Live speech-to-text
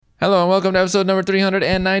Hello and welcome to episode number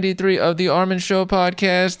 393 of the Armin Show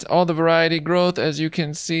podcast. All the variety growth, as you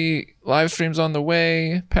can see, live streams on the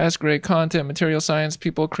way, past great content, material science,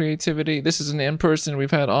 people, creativity. This is an in-person.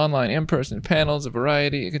 We've had online, in-person panels, a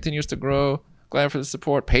variety. It continues to grow. Glad for the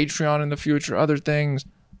support. Patreon in the future, other things.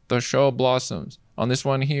 The show blossoms. On this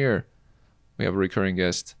one here, we have a recurring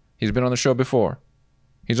guest. He's been on the show before.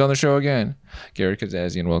 He's on the show again. Gary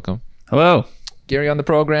Kazazian, welcome. Hello. Gary on the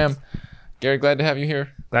program. Gary, glad to have you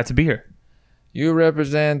here. Glad to be here. You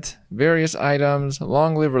represent various items,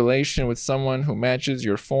 long-lived relation with someone who matches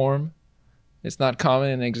your form. It's not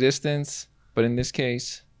common in existence, but in this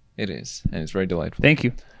case, it is, and it's very delightful. Thank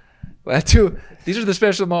you. Glad to. These are the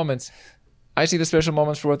special moments. I see the special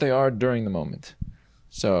moments for what they are during the moment.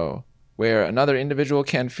 So, where another individual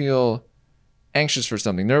can feel anxious for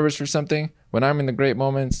something, nervous for something, when I'm in the great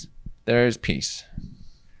moments, there is peace.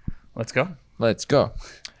 Let's go. Let's go.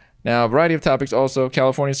 Now, a variety of topics also.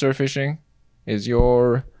 California surf fishing is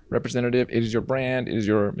your representative. It is your brand. It is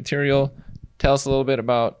your material. Tell us a little bit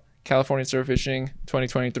about California surf fishing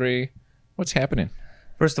 2023. What's happening?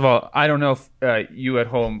 First of all, I don't know if you at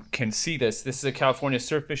home can see this. This is a California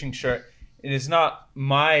surf fishing shirt. It is not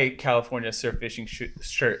my California surf fishing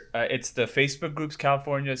shirt. It's the Facebook group's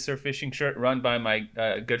California surf fishing shirt run by my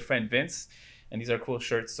good friend Vince. And these are cool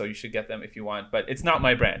shirts, so you should get them if you want. But it's not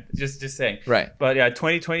my brand, just saying. Right. But yeah,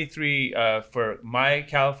 2023 for my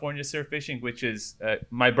California surf fishing, which is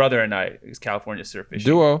my brother and I is California surf fishing.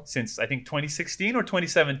 Duo. Since I think 2016 or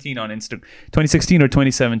 2017 on Instagram. 2016 or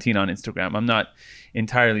 2017 on Instagram. I'm not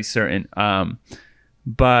entirely certain.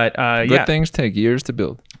 Good things take years to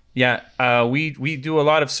build. Yeah, we do a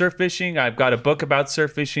lot of surf fishing. I've got a book about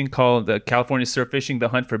surf fishing called California Surf Fishing, The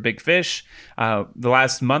Hunt for Big Fish. The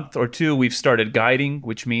last month or two, we've started guiding,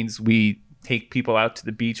 which means we take people out to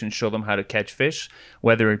the beach and show them how to catch fish,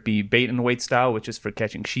 whether it be bait and weight style, which is for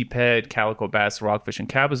catching sheephead, calico bass, rockfish, and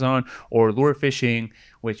cabezon, or lure fishing,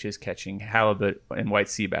 which is catching halibut and white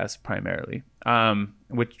sea bass primarily.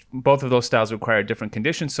 Which both of those styles require different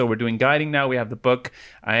conditions. So we're doing guiding now. We have the book.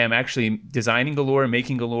 I am actually designing a lure,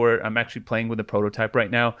 making a lure. I'm actually playing with a prototype right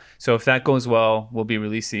now. So if that goes well, we'll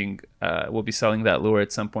be selling that lure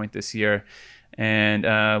at some point this year.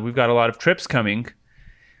 And we've got a lot of trips coming.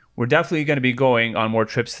 We're definitely going to be going on more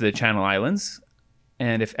trips to the Channel Islands.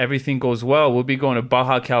 And if everything goes well, we'll be going to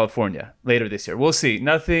Baja California later this year. We'll see.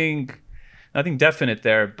 Nothing definite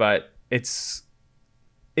there, but it's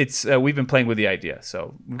we've been playing with the idea.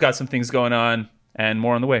 So we've got some things going on and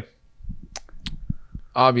more on the way.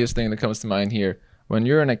 Obvious thing that comes to mind here. When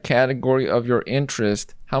you're in a category of your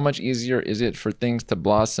interest, how much easier is it for things to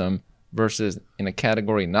blossom versus in a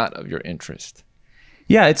category not of your interest?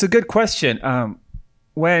 Yeah, it's a good question.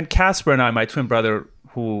 When Casper and I, my twin brother,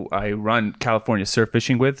 who I run California surf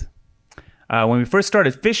fishing with, when we first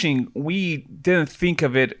started fishing, we didn't think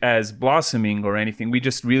of it as blossoming or anything. We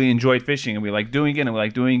just really enjoyed fishing, and we liked doing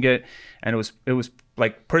it, and it was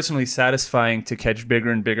like personally satisfying to catch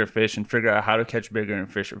bigger and bigger fish and figure out how to catch bigger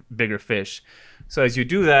fish. So as you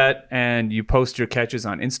do that and you post your catches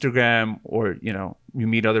on Instagram, or you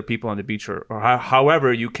meet other people on the beach, or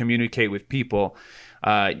however you communicate with people,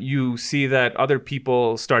 you see that other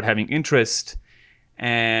people start having interest.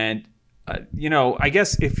 And I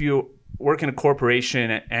guess if you work in a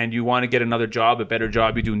corporation and you want to get another job, a better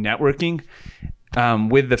job, you do networking.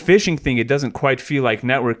 With the fishing thing, it doesn't quite feel like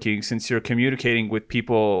networking, since you're communicating with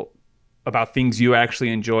people about things you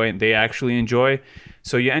actually enjoy and they actually enjoy.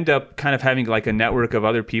 So you end up kind of having like a network of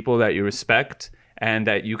other people that you respect and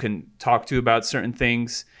that you can talk to about certain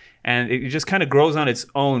things. And it just kind of grows on its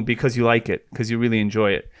own because you like it, because you really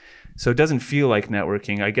enjoy it. So it doesn't feel like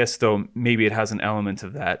networking. I guess, though, maybe it has an element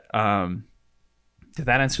of that. Did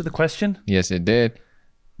that answer the question? Yes, it did.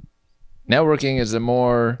 Networking is a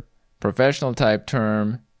more professional type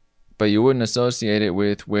term, but you wouldn't associate it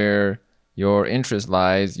with where your interest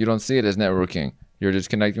lies. You don't see it as networking. You're just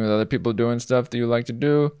connecting with other people doing stuff that you like to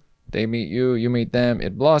do. They meet you, you meet them,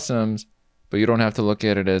 it blossoms, but you don't have to look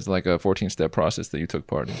at it as like a 14-step process that you took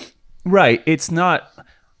part in. Right. It's not.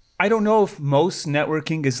 I don't know if most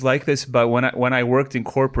networking is like this, but when I worked in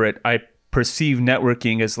corporate, I perceive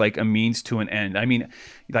networking as like a means to an end. I mean,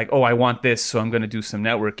 like, oh, I want this, so I'm going to do some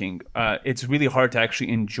networking. It's really hard to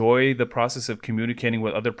actually enjoy the process of communicating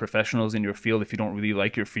with other professionals in your field if you don't really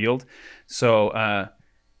like your field. So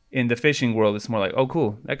in the fishing world, it's more like, oh,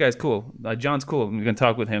 cool, that guy's cool. John's cool. I'm going to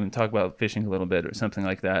talk with him and talk about fishing a little bit or something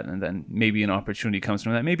like that. And then maybe an opportunity comes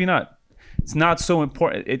from that. Maybe not. It's not so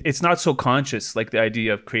important. It's not so conscious, like the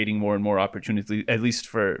idea of creating more and more opportunities, at least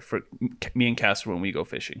for me and Casper when we go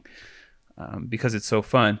fishing, because it's so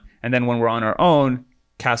fun. And then when we're on our own,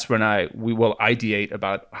 Casper and I, we will ideate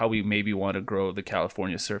about how we maybe want to grow the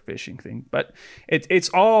California surf fishing thing. But it's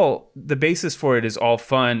all, the basis for it is all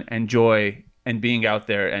fun and joy and being out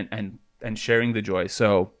there and sharing the joy.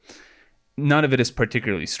 So none of it is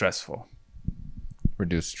particularly stressful.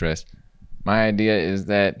 Reduce stress. My idea is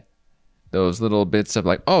that those little bits of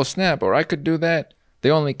like, oh snap, or I could do that,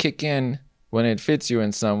 they only kick in when it fits you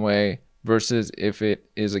in some way, versus if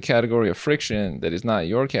it is a category of friction that is not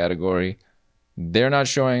your category, they're not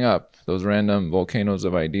showing up. Those random volcanoes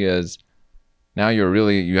of ideas. Now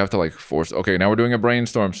you have to like force, okay, now we're doing a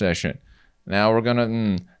brainstorm session. Now we're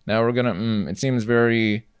gonna, it seems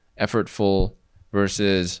very effortful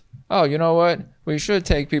versus, oh, you know what? We should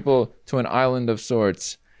take people to an island of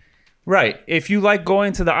sorts. Right. If you like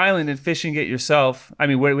going to the island and fishing it yourself, I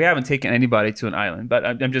mean, we haven't taken anybody to an island, but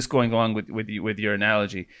I'm just going along with your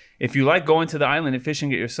analogy. If you like going to the island and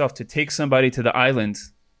fishing it yourself, to take somebody to the island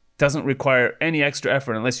doesn't require any extra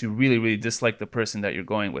effort unless you really, really dislike the person that you're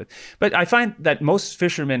going with. But I find that most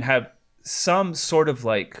fishermen have some sort of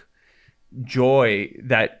like joy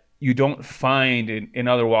that you don't find in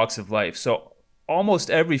other walks of life. So almost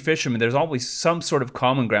every fisherman, there's always some sort of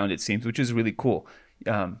common ground, it seems, which is really cool.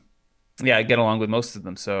 Yeah, I get along with most of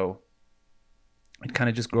them, so it kind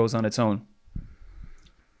of just grows on its own.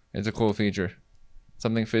 It's a cool feature.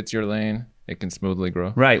 Something fits your lane, it can smoothly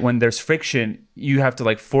grow. Right. When there's friction, you have to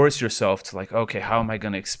like force yourself to like, okay, how am I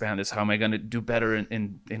going to expand this? How am I going to do better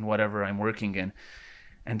in whatever I'm working in?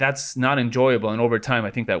 And that's not enjoyable. And over time,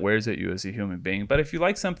 I think that wears at you as a human being. But if you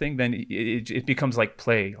like something, then it becomes like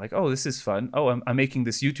play. Like, oh, this is fun. Oh, I'm making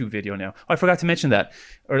this YouTube video now. Oh, I forgot to mention that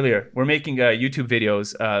earlier. We're making YouTube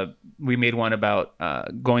videos. We made one about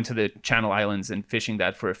going to the Channel Islands and fishing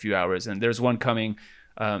that for a few hours. And there's one coming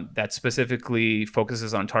that specifically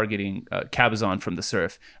focuses on targeting Kazazian from the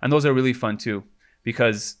surf. And those are really fun too,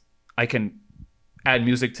 because I can add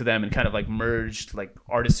music to them and kind of like merged like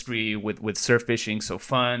artistry with surf fishing. So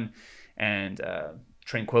fun and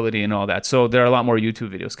tranquility and all that. So there are a lot more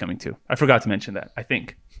YouTube videos coming too. I forgot to mention that, I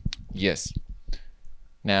think. Yes.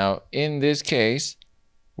 Now, in this case,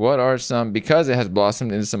 what are some, because it has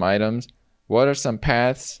blossomed into some items, what are some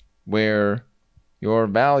paths where your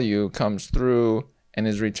value comes through and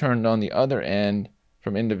is returned on the other end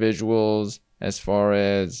from individuals, as far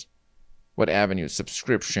as what avenues?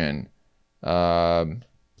 Subscription,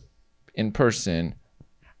 in person,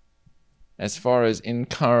 as far as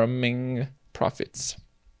incoming profits?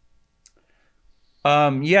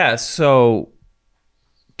 Yeah, so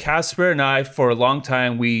Casper and I, for a long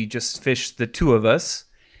time, we just fished the two of us,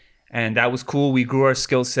 and that was cool. We grew our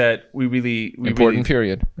skill set. Important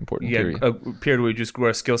period a period where we just grew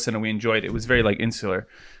our skill set and we enjoyed it. It was very like insular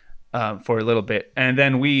for a little bit, and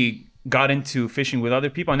then we got into fishing with other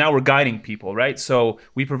people, and now we're guiding people, right? So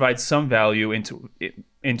we provide some value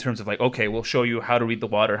in terms of like, okay, we'll show you how to read the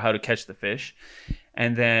water, how to catch the fish,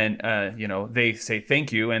 and then they say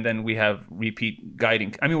thank you, and then we have repeat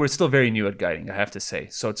guiding. I mean, we're still very new at guiding, I have to say,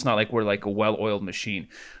 so it's not like we're like a well-oiled machine,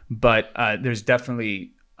 but there's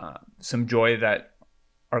definitely some joy that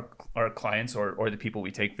our clients or the people we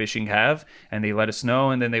take fishing have, and they let us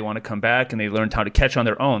know, and then they want to come back and they learned how to catch on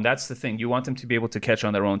their own. That's the thing. You want them to be able to catch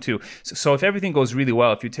on their own too. So if everything goes really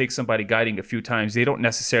well, if you take somebody guiding a few times, they don't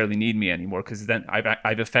necessarily need me anymore, because then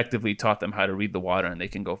I've effectively taught them how to read the water and they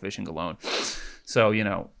can go fishing alone. So,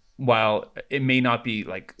 while it may not be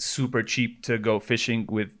like super cheap to go fishing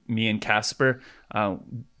with me and Casper,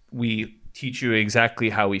 we teach you exactly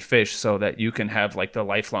how we fish so that you can have like the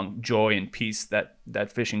lifelong joy and peace that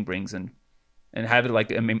fishing brings, and have it like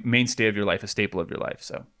a mainstay of your life, a staple of your life.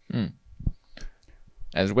 So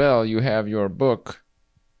as well, you have your book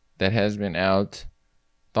that has been out.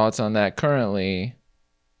 Thoughts on that currently,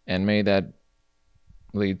 and may that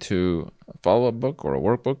lead to a follow-up book or a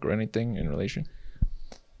workbook or anything in relation?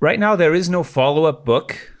 Right now there is no follow-up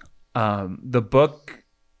book. The book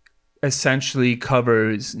essentially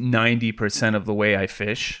covers 90% of the way I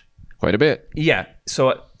fish. Quite a bit. Yeah.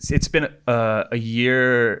 So it's been a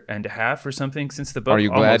year and a half or something since the book. Are you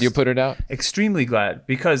glad you put it out? Extremely glad,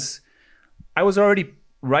 because I was already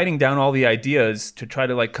writing down all the ideas to try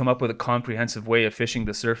to like come up with a comprehensive way of fishing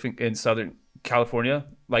the surfing in Southern California,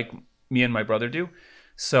 like me and my brother do.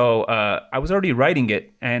 So I was already writing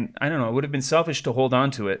it, and I don't know, it would have been selfish to hold on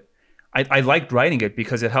to it. I liked writing it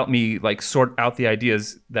because it helped me like sort out the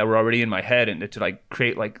ideas that were already in my head, and to like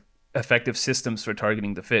create like effective systems for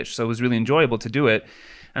targeting the fish. So it was really enjoyable to do it.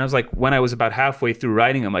 And I was like, when I was about halfway through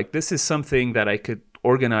writing, I'm like, this is something that I could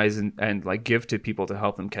organize and like give to people to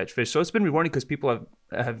help them catch fish. So it's been rewarding, because people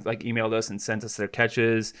have like emailed us and sent us their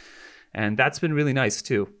catches, and that's been really nice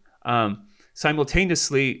too.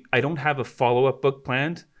 simultaneously, I don't have a follow-up book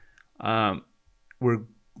planned.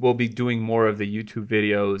 We'll be doing more of the YouTube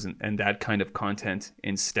videos and that kind of content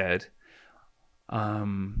instead.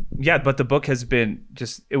 But the book has been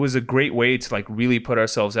it was a great way to like really put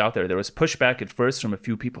ourselves out there. There was pushback at first from a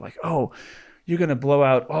few people like, oh, you're going to blow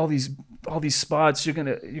out all these spots.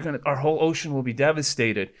 Our whole ocean will be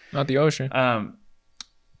devastated. Not the ocean.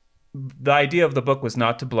 The idea of the book was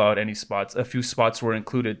not to blow out any spots. A few spots were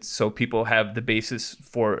included so people have the basis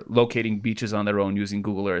for locating beaches on their own using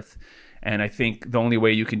Google Earth. And I think the only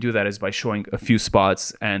way you can do that is by showing a few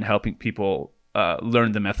spots and helping people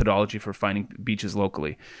learn the methodology for finding beaches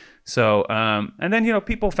locally. So, and then,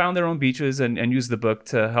 people found their own beaches and used the book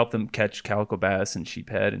to help them catch calico bass and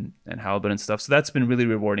sheephead and halibut and stuff. So that's been really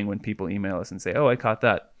rewarding when people email us and say, oh, I caught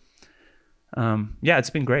that. It's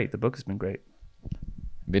been great. The book has been great.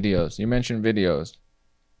 Videos. You mentioned videos.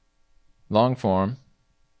 Long form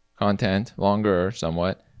content, longer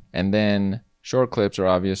somewhat. And then short clips are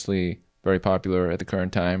obviously very popular at the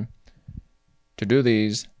current time. To do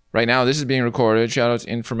these, right now this is being recorded. Shout out to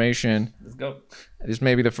Information. Let's go. This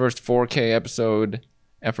may be the first 4K episode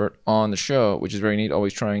effort on the show, which is very neat.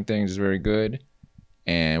 Always trying things is very good.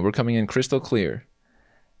 And we're coming in crystal clear.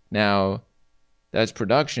 Now, that's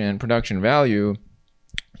production value.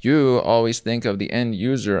 You always think of the end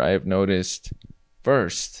user, I have noticed,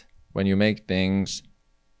 first when you make things,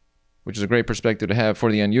 which is a great perspective to have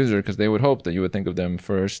for the end user because they would hope that you would think of them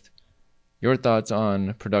first. Your thoughts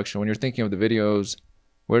on production. When you're thinking of the videos,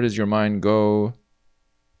 where does your mind go?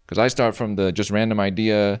 Because I start from the just random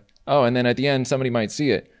idea, and then at the end, somebody might see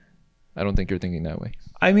it. I don't think you're thinking that way.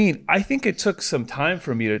 I mean, I think it took some time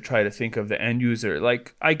for me to try to think of the end user.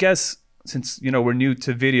 Like, I guess since, we're new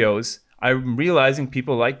to videos, I'm realizing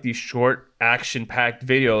people like these short action-packed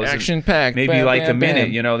videos. Action-packed. Maybe bam, like bam, a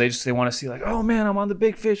minute, bam. They want to see like, oh man, I'm on the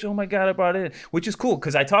big fish. Oh my God, I brought it in. Which is cool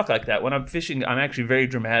because I talk like that. When I'm fishing, I'm actually very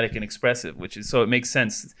dramatic and expressive, so it makes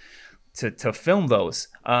sense to film those.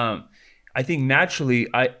 I think naturally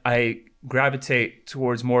I gravitate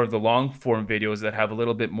towards more of the long form videos that have a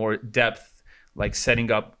little bit more depth, like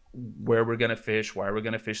setting up where we're going to fish, why we're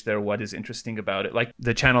going to fish there, what is interesting about it. Like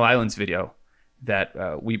the Channel Islands video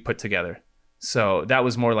that we put together. So that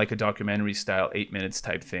was more like a documentary style, 8 minutes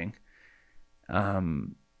type thing.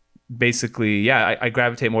 Basically, I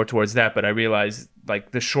gravitate more towards that, but I realize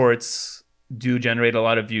like the shorts do generate a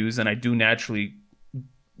lot of views and I do naturally,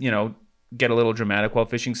 get a little dramatic while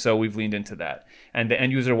fishing. So we've leaned into that. And the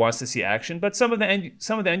end user wants to see action, but some of the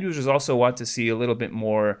end users also want to see a little bit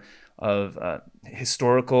more of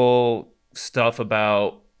historical stuff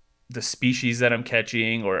about the species that I'm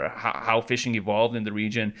catching or how fishing evolved in the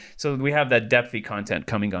region. So we have that depthy content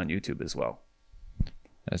coming on YouTube as well.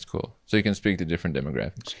 That's cool. So you can speak to different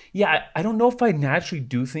demographics. Yeah, I don't know if I naturally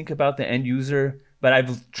do think about the end user, but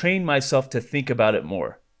I've trained myself to think about it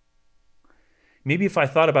more. Maybe if I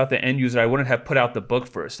thought about the end user, I wouldn't have put out the book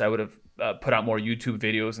first. I would have put out more YouTube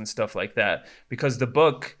videos and stuff like that. Because the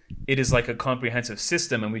book, it is like a comprehensive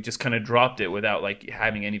system, and we just kind of dropped it without like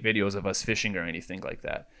having any videos of us fishing or anything like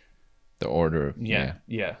that. The order. Yeah.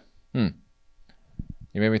 You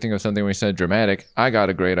made me think of something when we said dramatic. I got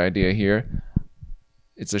a great idea here.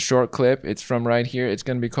 It's a short clip. It's from right here. It's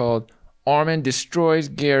going to be called Armin Destroys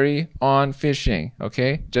Gary on Fishing.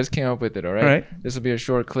 Okay? Just came up with it, all right? All right. This will be a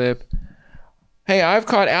short clip. Hey, I've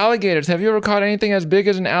caught alligators. Have you ever caught anything as big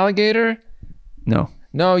as an alligator? No.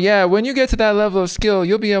 No, yeah. When you get to that level of skill,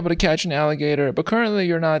 you'll be able to catch an alligator. But currently,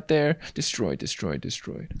 you're not there. Destroyed.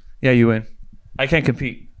 Yeah, you win. I can't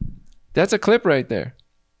compete. That's a clip right there.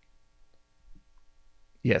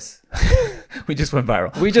 Yes. We just went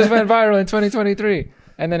viral. We just went viral in 2023.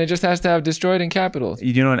 And then it just has to have destroyed in capitals.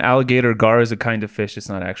 You know, an alligator gar is a kind of fish. It's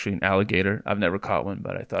not actually an alligator. I've never caught one,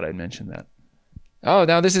 but I thought I'd mention that. Oh,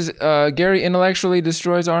 now this is Gary intellectually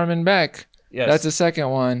destroys Armin Beck. Yes. That's the second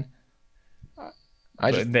one.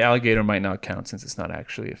 The alligator might not count since it's not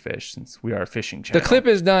actually a fish, since we are a fishing channel. The clip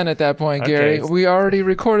is done at that point, Gary. We already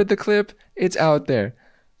recorded the clip. It's out there.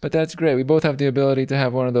 But that's great. We both have the ability to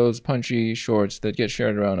have one of those punchy shorts that get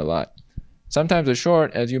shared around a lot. Sometimes a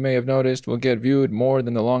short, as you may have noticed, will get viewed more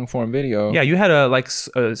than the long form video. Yeah, you had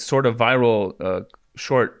a sort of viral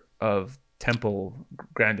short of Temple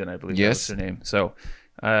Grandin, I believe that was her name. So,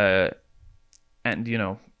 and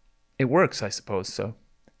it works, I suppose. So,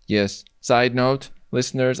 yes. Side note,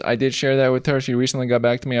 listeners, I did share that with her. She recently got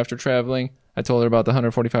back to me after traveling. I told her about the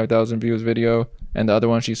 145,000 views video, and the other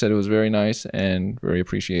one she said it was very nice and very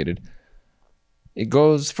appreciated. It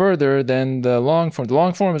goes further than the long form. The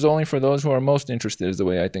long form is only for those who are most interested, is the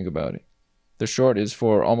way I think about it. The short is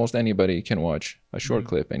for almost anybody can watch a short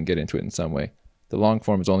clip and get into it in some way. The long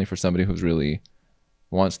form is only for somebody who's really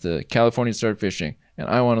wants to California start fishing, and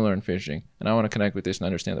I want to learn fishing, and I want to connect with this and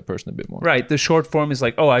understand the person a bit more. Right. The short form is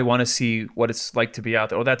like, oh, I want to see what it's like to be out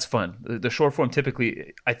there. Oh, that's fun. The short form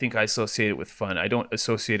typically, I think I associate it with fun. I don't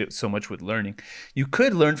associate it so much with learning. You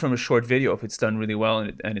could learn from a short video if it's done really well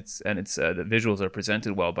and it's the visuals are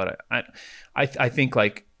presented well. But I think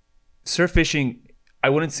like surf fishing, I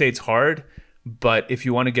wouldn't say it's hard, but if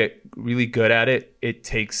you want to get really good at it, it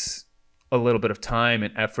takes a little bit of time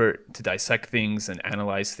and effort to dissect things and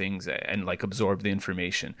analyze things and like absorb the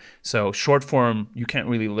information. So short form, you can't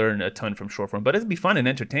really learn a ton from short form, but it'd be fun and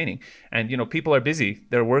entertaining. And, you know, people are busy.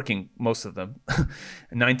 They're working, most of them,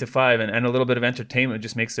 9 to 5, and a little bit of entertainment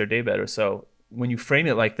just makes their day better. So when you frame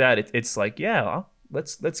it like that, it's like, yeah,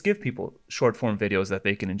 let's give people short form videos that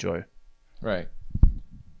they can enjoy. Right.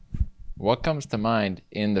 What comes to mind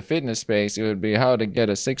in the fitness space, it would be how to get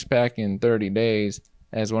a six-pack in 30 days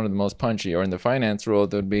as one of the most punchy, or in the finance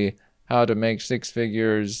world, it would be how to make six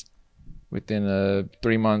figures within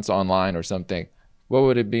 3 months online or something. What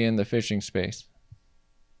would it be in the fishing space?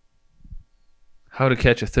 How to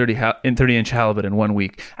catch a 30-inch halibut in 1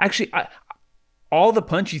 week. Actually, all the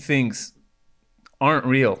punchy things aren't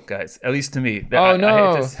real, guys. At least to me.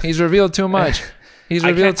 He's revealed too much. He's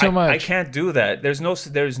revealed too much. I can't do that. There's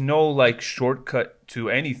no like shortcut to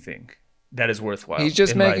anything that is worthwhile. He's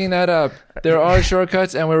just making that up. There are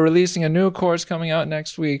shortcuts, and we're releasing a new course coming out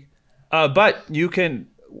next week. But you can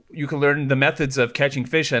learn the methods of catching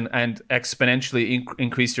fish and exponentially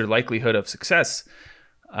increase your likelihood of success.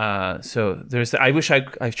 So there's. I wish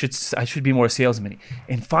I should be more salesman.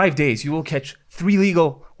 In 5 days, you will catch 3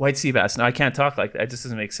 legal white sea bass. No, I can't talk like that. It just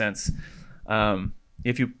doesn't make sense.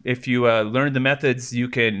 If you learn the methods, you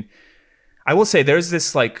can. I will say there's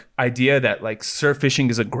this like idea that like surf fishing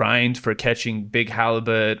is a grind for catching big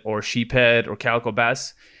halibut or sheephead or calico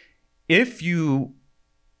bass. If you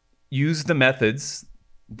use the methods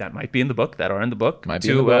that might be in the book, that are in the book,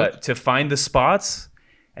 to find the spots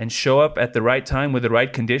and show up at the right time with the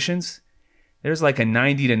right conditions, there's like a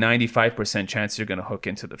 90 to 95% chance you're going to hook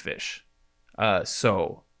into the fish.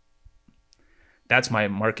 So that's my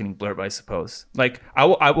marketing blurb, I suppose. Like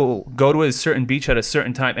I will go to a certain beach at a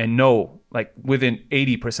certain time and know, like within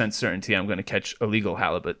 80% certainty, I'm going to catch a legal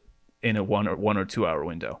halibut in a 1 or 2 hour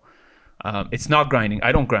window. It's not grinding.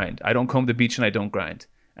 I don't grind. I don't comb the beach and I don't grind.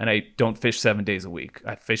 And I don't fish 7 days a week.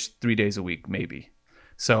 I fish 3 days a week, maybe.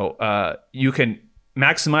 So you can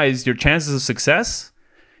maximize your chances of success.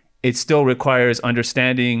 It still requires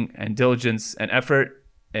understanding and diligence and effort.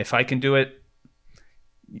 If I can do it,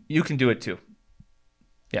 you can do it too.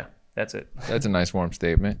 Yeah, that's it. That's a nice warm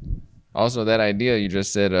statement. Also, that idea you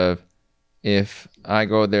just said of if I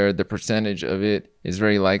go there, the percentage of it is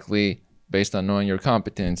very likely based on knowing your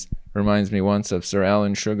competence reminds me once of Sir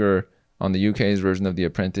Alan Sugar on the UK's version of The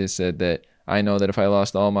Apprentice said that I know that if I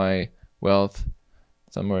lost all my wealth,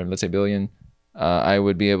 somewhere, let's say billion, I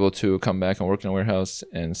would be able to come back and work in a warehouse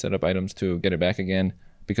and set up items to get it back again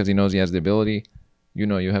because he knows he has the ability. You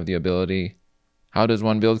know you have the ability. How does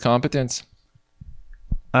one build competence?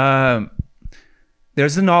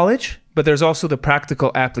 There's the knowledge, but there's also the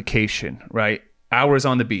practical application, right? Hours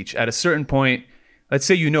on the beach. At a certain point, let's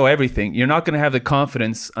say you know everything. You're not going to have the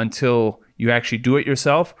confidence until you actually do it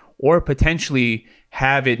yourself or potentially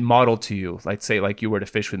have it modeled to you. Let's say like you were to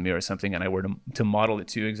fish with me or something and I were to model it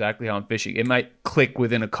to you exactly how I'm fishing. It might click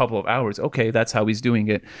within a couple of hours. Okay, that's how he's doing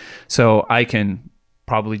it. So I can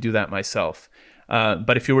probably do that myself.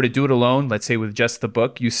 But if you were to do it alone, let's say with just the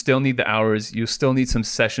book, you still need the hours. You still need some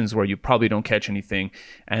sessions where you probably don't catch anything.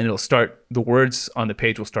 And the words on the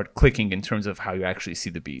page will start clicking in terms of how you actually see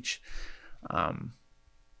the beach.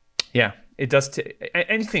 Yeah, it does.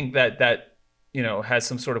 Anything that has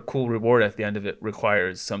some sort of cool reward at the end of it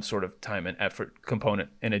requires some sort of time and effort component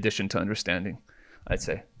in addition to understanding, I'd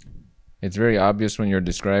say. It's very obvious when you're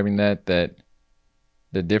describing that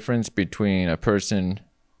the difference between a person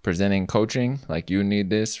presenting coaching, like you need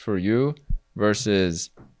this for you, versus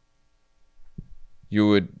you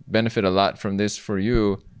would benefit a lot from this for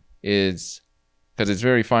you, is because it's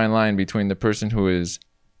very fine line between the person who is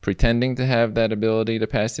pretending to have that ability to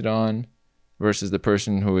pass it on versus the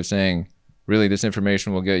person who is saying, really, this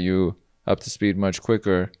information will get you up to speed much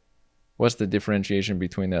quicker. What's the differentiation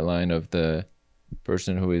between that line of the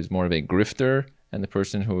person who is more of a grifter and the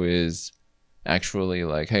person who is actually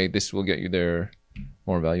like, hey, this will get you there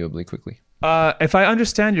more valuably quickly? If I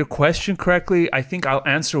understand your question correctly, I think I'll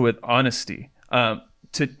answer with honesty.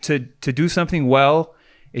 To do something well,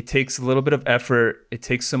 it takes a little bit of effort. It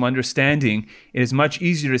takes some understanding. It is much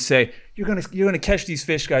easier to say, you're gonna catch these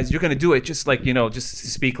fish, guys. You're gonna do it. Just like, just to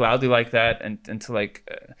speak loudly like that and to like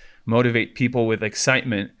motivate people with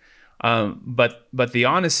excitement. But the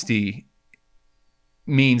honesty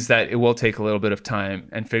means that it will take a little bit of time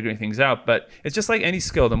and figuring things out. But it's just like any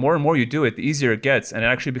skill. The more and more you do it, the easier it gets, and it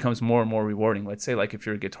actually becomes more and more rewarding. Let's say like if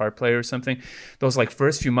you're a guitar player or something, those like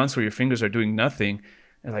first few months where your fingers are doing nothing,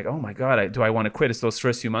 and like, oh my God, do I want to quit? It's those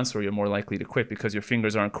first few months where you're more likely to quit because your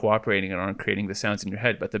fingers aren't cooperating and aren't creating the sounds in your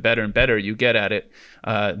head. But the better and better you get at it,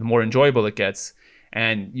 the more enjoyable it gets.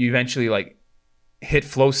 And you eventually like hit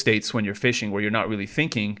flow states when you're fishing where you're not really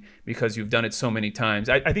thinking because you've done it so many times.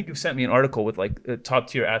 I think you've sent me an article with like top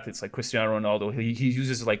tier athletes like Cristiano Ronaldo. He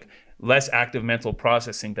uses like less active mental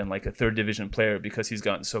processing than like a third division player because he's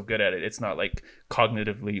gotten so good at it. It's not like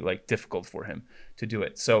cognitively like difficult for him to do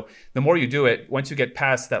it. So the more you do it, once you get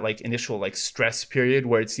past that like initial like stress period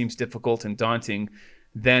where it seems difficult and daunting,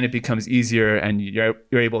 then it becomes easier and you're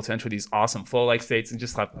able to enter these awesome flow like states and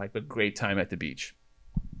just have like a great time at the beach.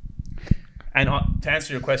 And to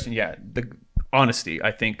answer your question, yeah, the honesty,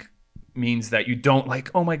 I think, means that you don't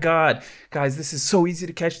like, oh my God, guys, this is so easy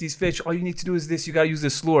to catch these fish. All you need to do is this. You got to use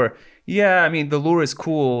this lure. Yeah, I mean, the lure is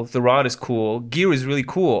cool. The rod is cool. Gear is really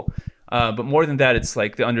cool. But more than that, it's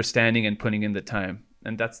like the understanding and putting in the time.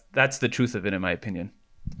 And that's the truth of it, in my opinion.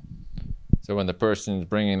 So when the person's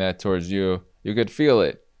bringing that towards you, you could feel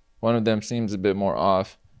it. One of them seems a bit more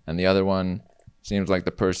off, and the other one seems like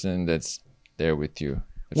the person that's there with you.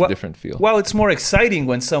 It's a different feel. Well, it's more exciting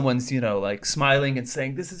when someone's, like smiling and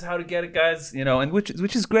saying, this is how to get it, guys, and which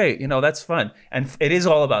is great. That's fun. And it is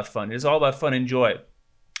all about fun. It is all about fun and joy.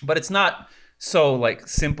 But it's not so like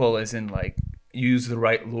simple as in like use the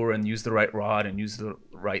right lure and use the right rod and use the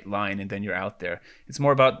right line and then you're out there. It's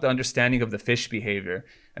more about the understanding of the fish behavior.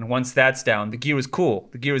 And once that's down, the gear is cool.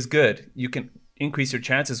 The gear is good. You can increase your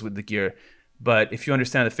chances with the gear. But if you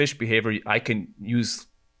understand the fish behavior, I can use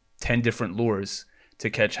 10 different lures to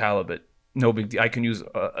catch halibut. No big deal. I can use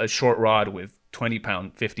a short rod with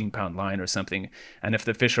 20-pound, 15-pound line or something. And if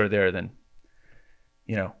the fish are there, then,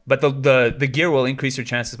 but the gear will increase your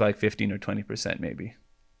chances by like 15 or 20% maybe.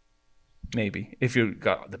 Maybe, if you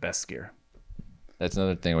got the best gear. That's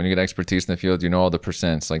another thing. When you get expertise in the field, you know all the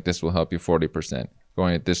percents. Like this will help you 40%.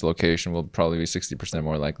 Going at this location will probably be 60%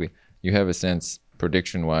 more likely. You have a sense,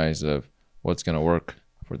 prediction-wise, of what's going to work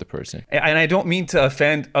for the person. And I don't mean to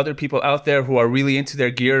offend other people out there who are really into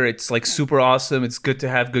their gear. It's like super awesome. It's good to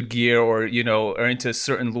have good gear or into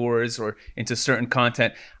certain lures or into certain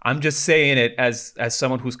content. I'm just saying it as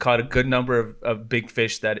someone who's caught a good number of big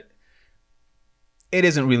fish that it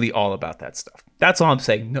isn't really all about that stuff. That's all I'm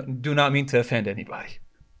saying. No, do not mean to offend anybody.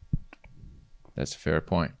 That's a fair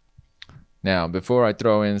point. Now, before I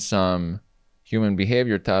throw in some human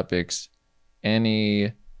behavior topics,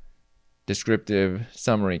 any descriptive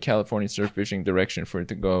summary, California surf fishing direction for it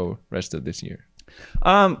to go rest of this year?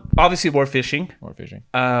 Obviously more fishing. More fishing.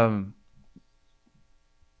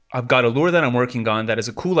 I've got a lure that I'm working on that is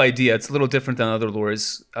a cool idea. It's a little different than other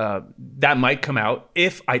lures. That might come out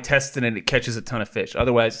if I test it and it catches a ton of fish.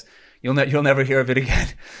 Otherwise, you'll never hear of it again.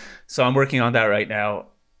 So I'm working on that right now.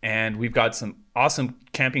 And we've got some awesome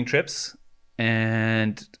camping trips.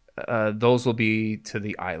 And those will be to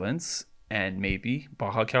the islands. And maybe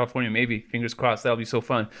Baja California, maybe. Fingers crossed. That'll be so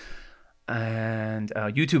fun. And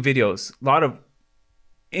YouTube videos. A lot of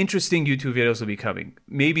interesting YouTube videos will be coming.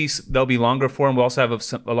 Maybe they'll be longer form. We'll also have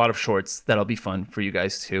a lot of shorts that'll be fun for you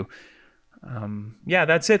guys too. Yeah,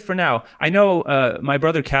 that's it for now. I know my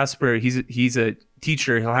brother Casper, he's a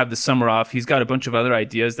teacher. He'll have the summer off. He's got a bunch of other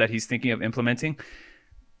ideas that he's thinking of implementing.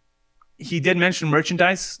 He did mention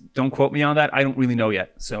merchandise. Don't quote me on that. I don't really know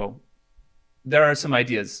yet. So there are some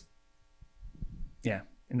ideas. Yeah,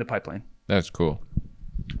 in the pipeline. That's cool.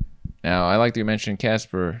 Now, I like that you mentioned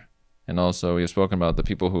Casper, and also you've spoken about the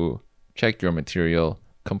people who check your material.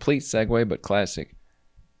 Complete segue, but classic.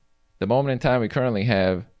 The moment in time we currently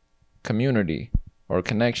have, community or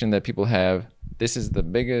connection that people have, this is the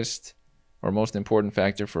biggest or most important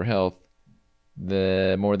factor for health,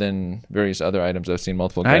 more than various other items I've seen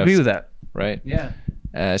multiple guests. I agree with that. Right? Yeah.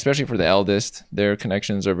 Especially for the eldest, their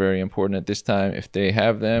connections are very important at this time. If they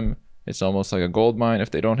have them, it's almost like a gold mine. If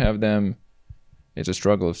they don't have them, it's a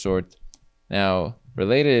struggle of sorts. Now,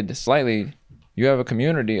 related slightly, you have a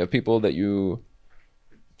community of people that you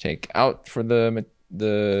take out for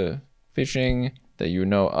the fishing, that you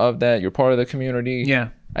know of that. You're part of the community. Yeah.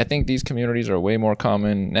 I think these communities are way more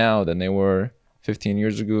common now than they were 15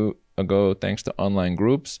 years ago thanks to online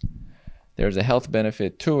groups. There's a health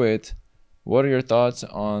benefit to it. What are your thoughts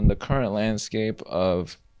on the current landscape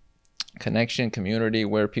of connection, community,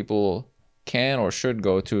 where people can or should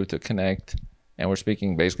go to connect? And we're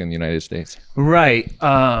speaking basically in the United States. Right.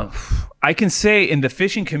 I can say in the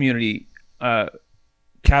fishing community,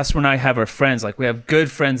 Casper and I have our friends. Like we have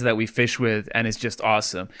good friends that we fish with, and it's just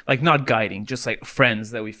awesome. Like not guiding, just like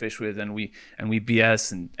friends that we fish with, and we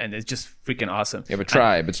BS, and it's just freaking awesome. You have a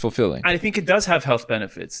tribe. It's fulfilling. I think it does have health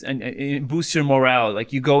benefits, and it boosts your morale.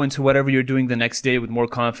 Like you go into whatever you're doing the next day with more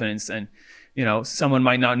confidence, and you know someone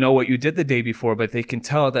might not know what you did the day before, but they can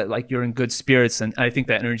tell that like you're in good spirits, and I think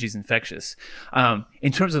that energy is infectious.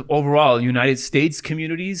 In terms of overall United States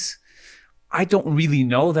communities, I don't really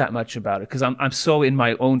know that much about it because I'm so in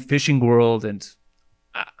my own fishing world, and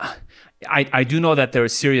I do know that there are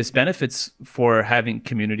serious benefits for having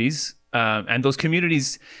communities, and those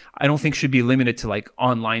communities I don't think should be limited to like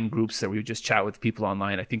online groups that we would just chat with people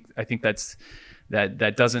online. I think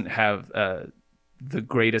that doesn't have the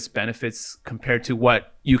greatest benefits compared to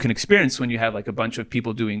what you can experience when you have like a bunch of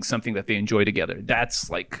people doing something that they enjoy together. That's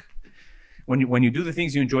like when you do the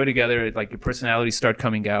things you enjoy together, like your personalities start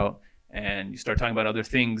coming out. And you start talking about other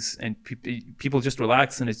things, and people just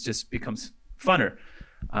relax, and it just becomes funner.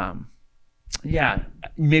 Yeah,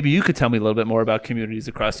 maybe you could tell me a little bit more about communities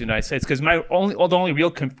across the United States, because the only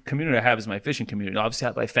real community I have is my fishing community. Obviously, I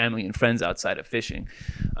have my family and friends outside of fishing,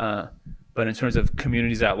 but in terms of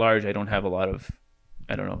communities at large, I don't have a lot of,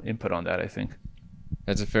 input on that. I think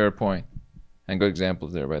that's a fair point, and good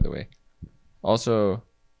examples there, by the way. Also,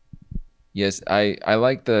 yes, I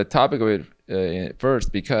like the topic of it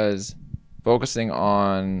first because focusing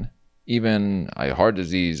on even heart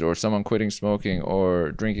disease or someone quitting smoking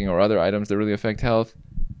or drinking or other items that really affect health,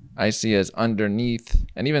 I see as underneath,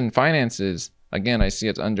 and even finances, again, I see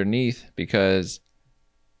it's underneath because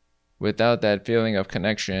without that feeling of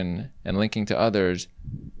connection and linking to others,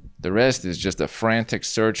 the rest is just a frantic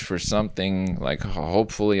search for something like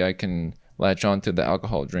hopefully I can latch on to the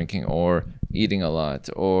alcohol drinking or eating a lot,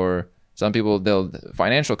 or some people,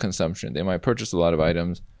 financial consumption. They might purchase a lot of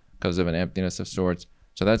items because of an emptiness of sorts.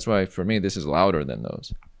 So that's why, for me, this is louder than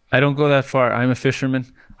those. I don't go that far. I'm a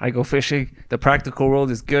fisherman. I go fishing. The practical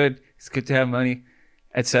world is good. It's good to have money,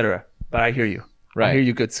 etc. But I hear you. Right. I hear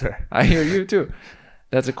you, good sir. I hear you, too.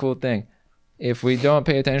 That's a cool thing. If we don't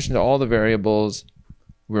pay attention to all the variables,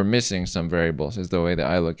 we're missing some variables, is the way that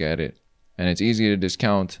I look at it. And it's easy to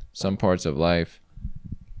discount some parts of life,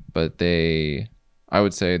 but I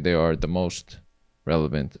would say they are the most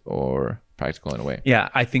relevant or practical in a way. Yeah,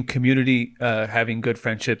 I think community, having good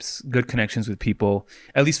friendships, good connections with people,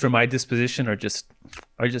 at least for my disposition, that's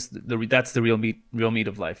the real meat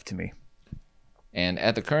of life to me. And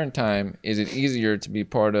at the current time, is it easier to be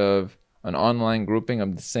part of an online grouping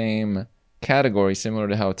of the same category, similar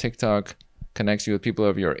to how TikTok connects you with people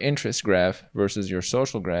of your interest graph versus your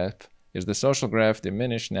social graph? Is the social graph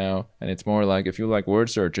diminished now, and it's more like if you like word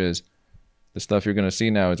searches, the stuff you're going to see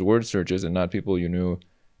now is word searches and not people you knew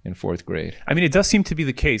in fourth grade? I mean, it does seem to be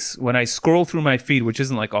the case. When I scroll through my feed, which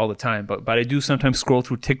isn't like all the time, but I do sometimes scroll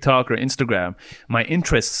through TikTok or Instagram, my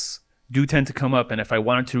interests do tend to come up. And if I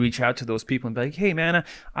wanted to reach out to those people and be like, hey, man,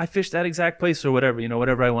 I fished that exact place or whatever,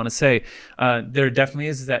 whatever I want to say, there definitely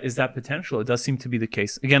is that potential. It does seem to be the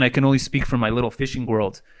case. Again, I can only speak from my little fishing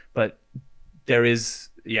world, but there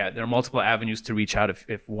are multiple avenues to reach out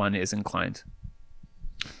if one is inclined.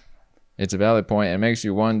 It's a valid point. It makes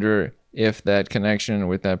you wonder if that connection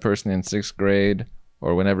with that person in sixth grade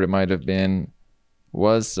or whenever it might have been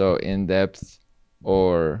was so in-depth,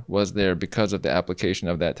 or was there, because of the application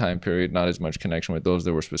of that time period, not as much connection with those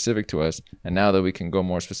that were specific to us. And now that we can go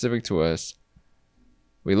more specific to us,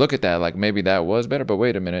 we look at that like maybe that was better, but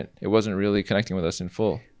wait a minute, it wasn't really connecting with us in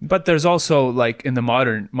full. But there's also like in the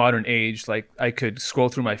modern age, like I could scroll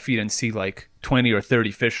through my feed and see like 20 or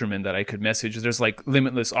 30 fishermen that I could message. There's like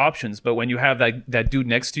limitless options. But when you have that dude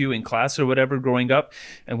next to you in class or whatever growing up,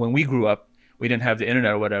 and when we grew up, we didn't have the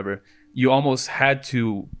internet or whatever, you almost had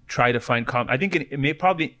to try to find I think it may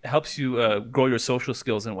probably helps you grow your social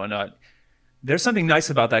skills and whatnot. There's something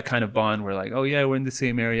nice about that kind of bond where like, oh yeah, we're in the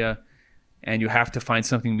same area. And you have to find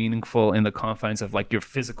something meaningful in the confines of like your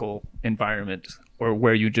physical environment or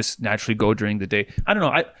where you just naturally go during the day. I don't know.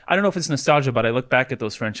 I don't know if it's nostalgia, but I look back at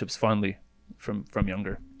those friendships fondly from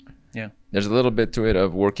younger. Yeah. There's a little bit to it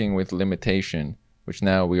of working with limitation, which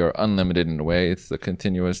now we are unlimited in a way. It's the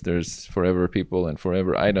continuous, there's forever people and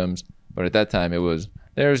forever items. But at that time it was,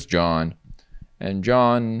 there's John, and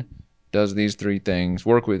John does these three things,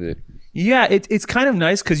 work with it. Yeah, it's kind of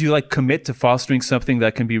nice because you like commit to fostering something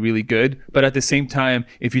that can be really good. But at the same time,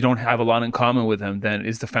 if you don't have a lot in common with them, then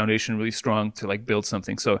is the foundation really strong to like build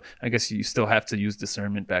something? So I guess you still have to use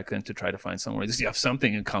discernment back then to try to find somewhere. Just you have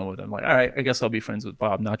something in common with them. Like, all right, I guess I'll be friends with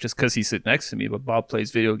Bob, not just because he's sitting next to me, but Bob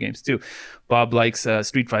plays video games too. Bob likes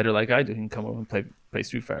Street Fighter like I do. He can come over and play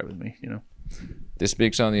Street Fighter with me, This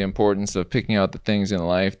speaks on the importance of picking out the things in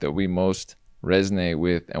life that we most resonate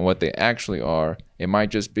with and what they actually are. It might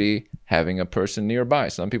just be having a person nearby.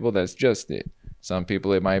 Some people, that's just it. Some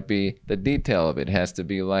people, it might be the detail of it. It has to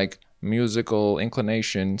be like musical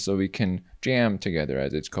inclination so we can jam together,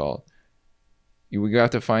 as it's called. We have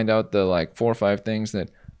to find out the like 4 or 5 things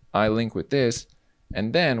that I link with this,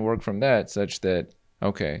 and then work from that such that,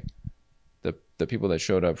 okay, the people that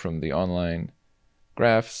showed up from the online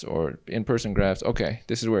graphs or in-person graphs, okay,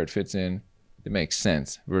 this is where it fits in. It makes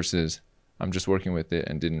sense versus I'm just working with it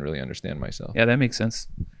and didn't really understand myself. Yeah, that makes sense.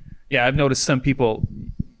 Yeah, I've noticed some people,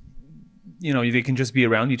 you know, they can just be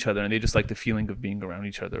around each other and they just like the feeling of being around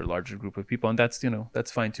each other, a larger group of people. And that's, you know,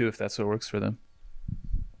 that's fine too if that's what works for them.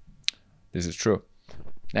 This is true.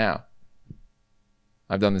 Now,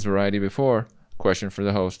 I've done this variety before. Question for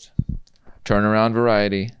the host. Turnaround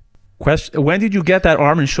variety. Question: when did you get that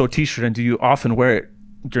Armin Show t-shirt, and do you often wear it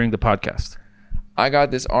during the podcast? I got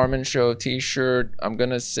this Armin Show t-shirt, I'm going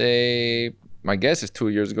to say, my guess is 2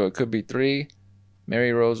 years ago. It could be 3.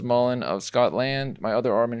 Mary Rose Mullen of Scotland. My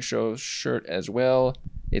other Armin Show shirt as well.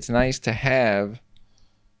 It's nice to have.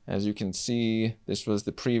 As you can see, this was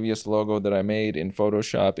the previous logo that I made in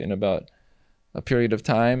Photoshop in about a period of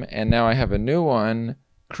time. And now I have a new one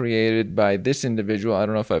created by this individual. I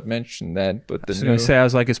don't know if I've mentioned that, but the I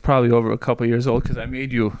was like, it's probably over a couple years old because I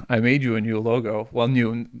made you a new logo. Well,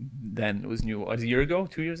 new then. It was new. A year ago,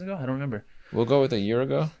 2 years ago? I don't remember. We'll go with a year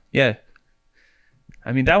ago. Yeah.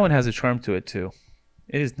 I mean, that one has a charm to it too.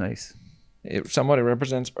 It is nice. It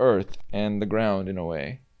represents Earth and the ground in a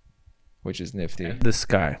way, which is nifty. And the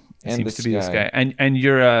sky. It and seems the to be the sky. sky. And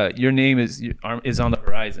your name is on the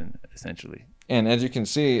horizon, essentially. And as you can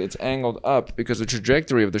see, it's angled up because the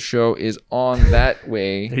trajectory of the show is on that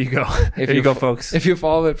way. There you go. There you go, folks. If you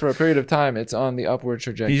follow it for a period of time, it's on the upward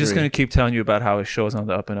trajectory. He's just going to keep telling you about how his show is on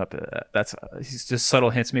the up and up. He's just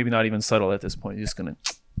subtle hints, maybe not even subtle at this point. He's just going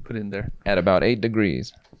to put it in there. At about 8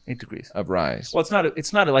 degrees. 8 degrees of rise. Well,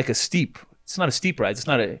 it's not like a steep. It's not a steep rise.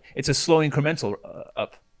 It's a slow incremental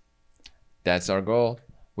up. That's our goal.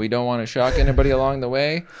 We don't want to shock anybody along the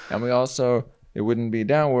way, and we also, it wouldn't be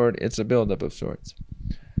downward. It's a buildup of sorts.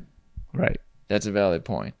 Right. That's a valid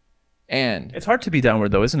point. And it's hard to be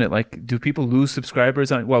downward though, isn't it? Like, do people lose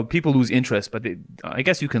subscribers? Well, people lose interest, but I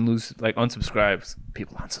guess you can lose like unsubscribes.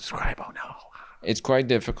 People unsubscribe. Oh no. It's quite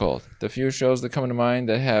difficult. The few shows that come to mind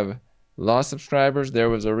that have lost subscribers, there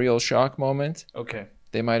was a real shock moment. Okay.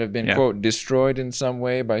 They might have been, quote, destroyed in some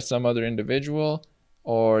way by some other individual,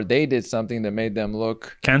 or they did something that made them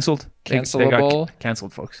look cancelable. They got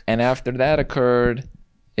canceled, folks. And after that occurred,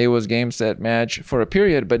 it was game, set, match for a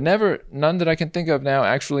period, but none that I can think of now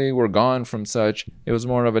actually were gone from such. It was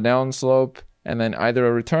more of a downslope and then either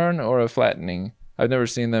a return or a flattening. I've never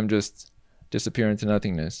seen them just disappear into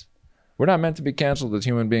nothingness. We're not meant to be canceled as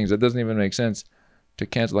human beings. That doesn't even make sense to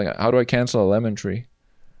cancel. Like, how do I cancel a lemon tree?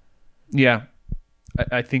 Yeah.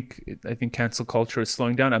 I think cancel culture is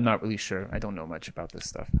slowing down. I'm not really sure. I don't know much about this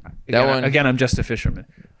stuff. Again, I'm just a fisherman.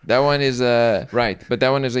 That one is right, but that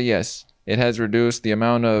one is a yes. It has reduced. The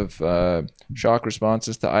amount of shock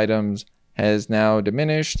responses to items has now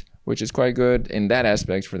diminished, which is quite good in that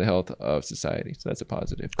aspect for the health of society. So that's a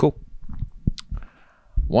positive. Cool.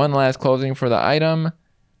 One last closing for the item.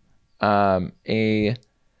 I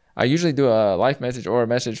usually do a life message or a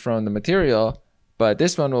message from the material, but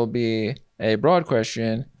this one will be a broad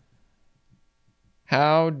question.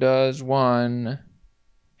 How does one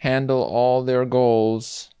handle all their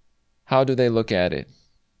goals? How do they look at it?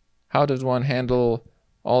 How does one handle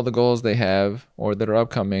all the goals they have or that are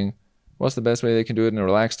upcoming? What's the best way they can do it in a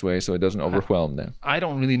relaxed way so it doesn't overwhelm them? I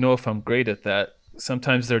don't really know if I'm great at that.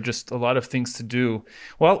 Sometimes there are just a lot of things to do.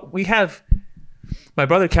 Well, my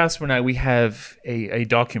brother Casper and we have a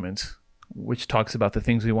document which talks about the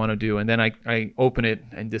things we want to do. And then I open it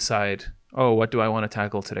and decide, what do I want to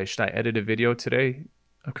tackle today? Should I edit a video today?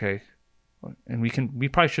 Okay. And we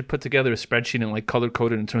probably should put together a spreadsheet and like color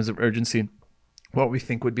code it in terms of urgency, what we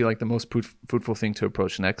think would be like the most fruitful thing to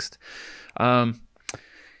approach next.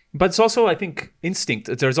 But it's also, I think,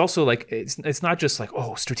 instinct. There's also like, it's not just like,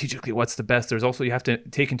 strategically, what's the best? There's also, you have to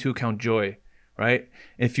take into account joy, right?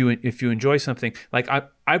 If you enjoy something, like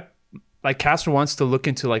like Casper wants to look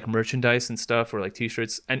into like merchandise and stuff or like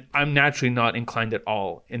t-shirts, and I'm naturally not inclined at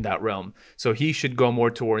all in that realm. So he should go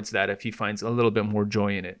more towards that if he finds a little bit more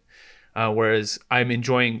joy in it. Whereas I'm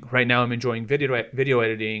enjoying video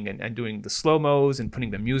editing and doing the slow-mos and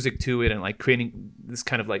putting the music to it and like creating this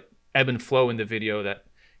kind of like ebb and flow in the video that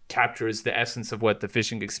captures the essence of what the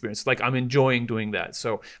fishing experience. Like, I'm enjoying doing that,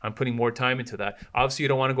 so I'm putting more time into that. Obviously, you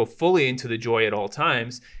don't want to go fully into the joy at all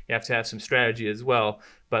times. You have to have some strategy as well.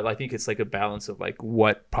 But I think it's like a balance of like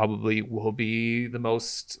what probably will be the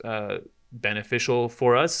most beneficial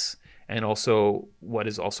for us, and also what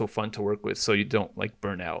is also fun to work with, so you don't like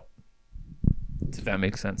burn out. If that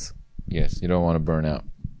makes sense. Yes, you don't want to burn out.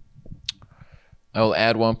 I will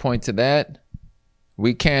add one point to that.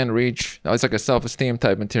 We can reach, it's like a self-esteem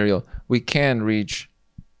type material. We can reach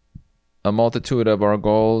a multitude of our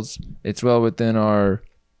goals. It's well within our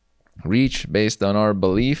reach based on our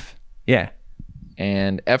belief. Yeah.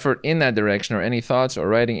 And effort in that direction, or any thoughts or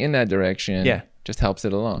writing in that direction, just helps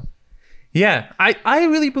it along. Yeah. I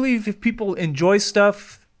really believe if people enjoy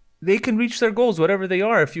stuff, they can reach their goals, whatever they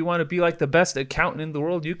are. If you want to be like the best accountant in the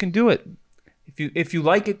world, you can do it. If you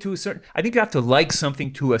like it to a certain, I think you have to like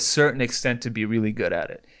something to a certain extent to be really good at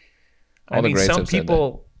it. I mean, some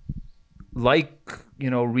people like,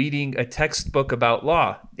 reading a textbook about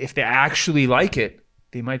law. If they actually like it,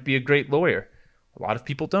 they might be a great lawyer. A lot of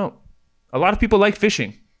people don't. A lot of people like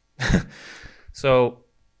fishing. So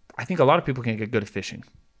I think a lot of people can get good at fishing.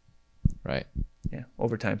 Right. Yeah,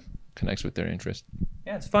 over time. Connects with their interest.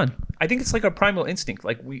 Yeah, it's fun. I think it's like our primal instinct.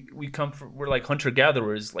 Like we're like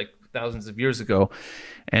hunter-gatherers like thousands of years ago,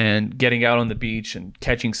 and getting out on the beach and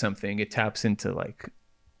catching something, it taps into like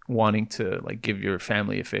wanting to like give your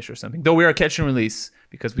family a fish or something. Though we are catch and release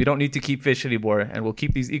because we don't need to keep fish anymore, and we'll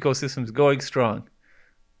keep these ecosystems going strong.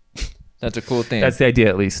 That's a cool theme. That's the idea,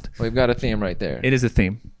 at least. We've got a theme right there. It is a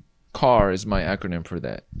theme. CAR is my acronym for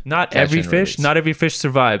that. Not every fish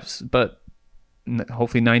survives, but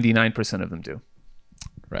hopefully 99% of them do.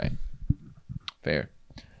 Right. Fair.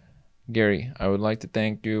 Gary, I would like to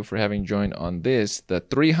thank you for having joined on this, the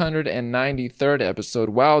 393rd episode.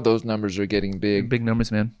 Wow, those numbers are getting big. Big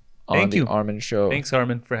numbers, man. Thank you. Armin Show. Thanks,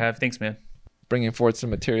 Armin, thanks, man. Bringing forth some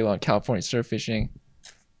material on California surf fishing,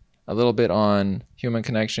 a little bit on human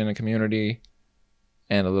connection and community,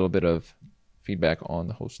 and a little bit of feedback on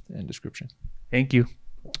the host and description. Thank you.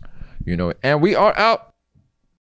 You know it. And we are out.